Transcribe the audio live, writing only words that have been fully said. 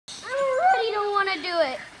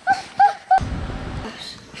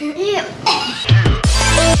Welcome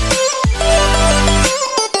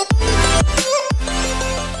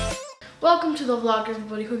to the vlog,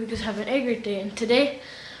 everybody. Hope you guys have a great day. And today,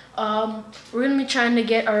 we're gonna be trying to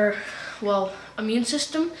get our, immune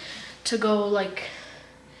system to go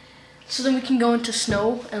so then we can go into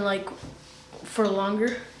snow and for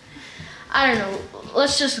longer. I don't know.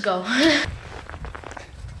 Let's just go.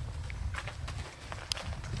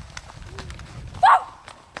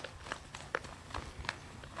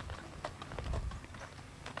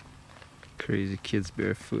 Crazy kids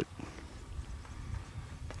barefoot.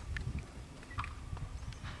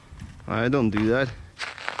 I don't do that.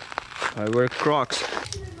 I wear Crocs.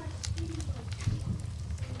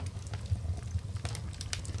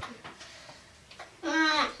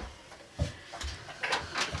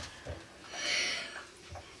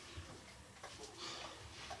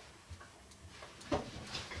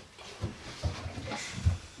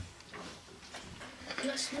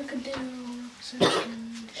 Let's look at the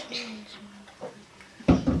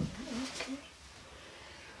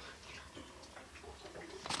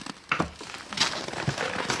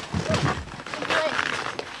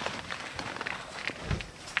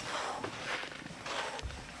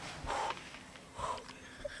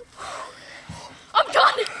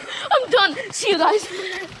I'm done. See you guys.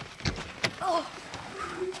 Oh,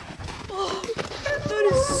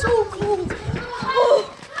 that is so cold. Oh.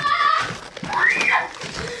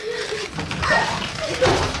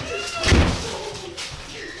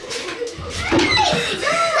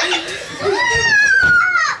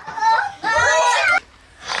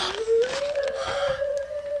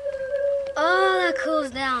 Oh, that cools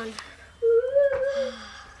down.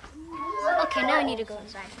 Okay, now I need to go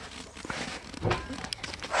inside.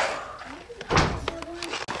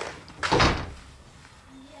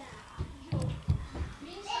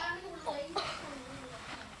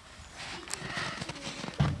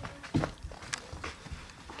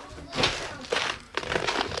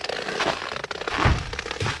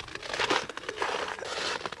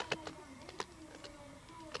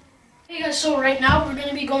 Hey guys, so right now we're going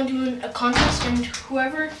to be going to a contest, and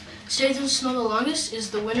whoever stays in the snow the longest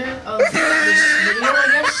is the winner of this video, I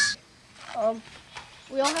guess.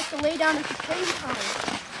 We all have to lay down at the same time.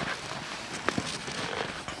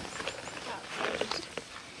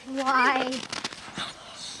 Why?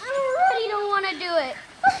 But you don't want to do it.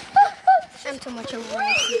 I'm too much of a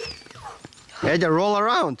risk. Hey, just roll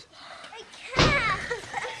around. I can't.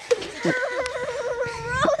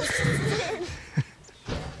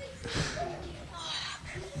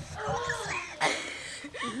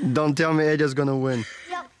 Don't tell me Eja's gonna win.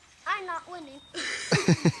 Yep, I'm not winning.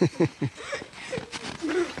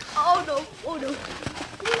 Oh no, oh no.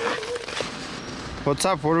 What's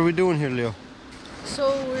up? What are we doing here, Leo? So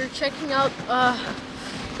we're checking out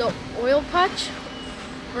the oil patch,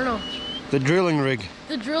 or no, The drilling rig.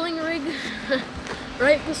 the drilling rig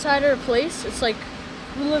right beside our place. It's like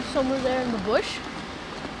we live somewhere there in the bush,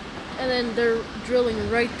 and then they're drilling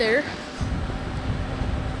right there.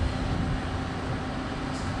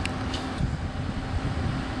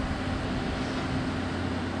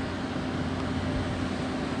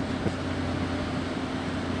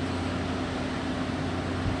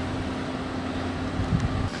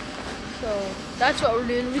 So that's what we're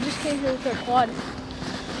doing. We just came here with our quad.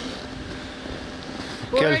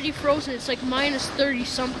 We're Okay. already frozen. It's like minus 30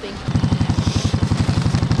 something.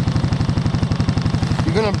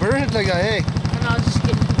 You're gonna burn it like that, hey? And I was just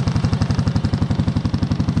kidding.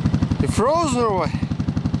 You frozen or what?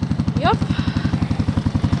 Yep.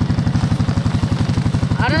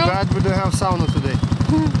 I don't know. Bad we don't have sauna today.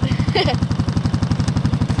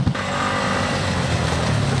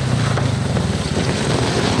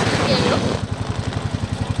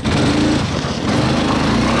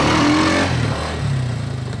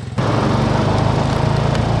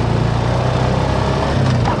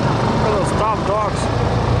 Dogs.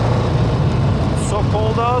 So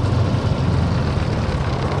cold out.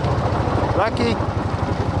 Lucky.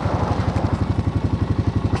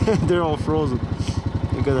 They're all frozen.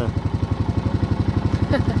 Look at that.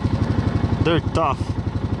 They're tough.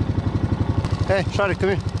 Hey, Shadi, come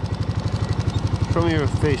here. Show me your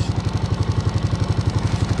face.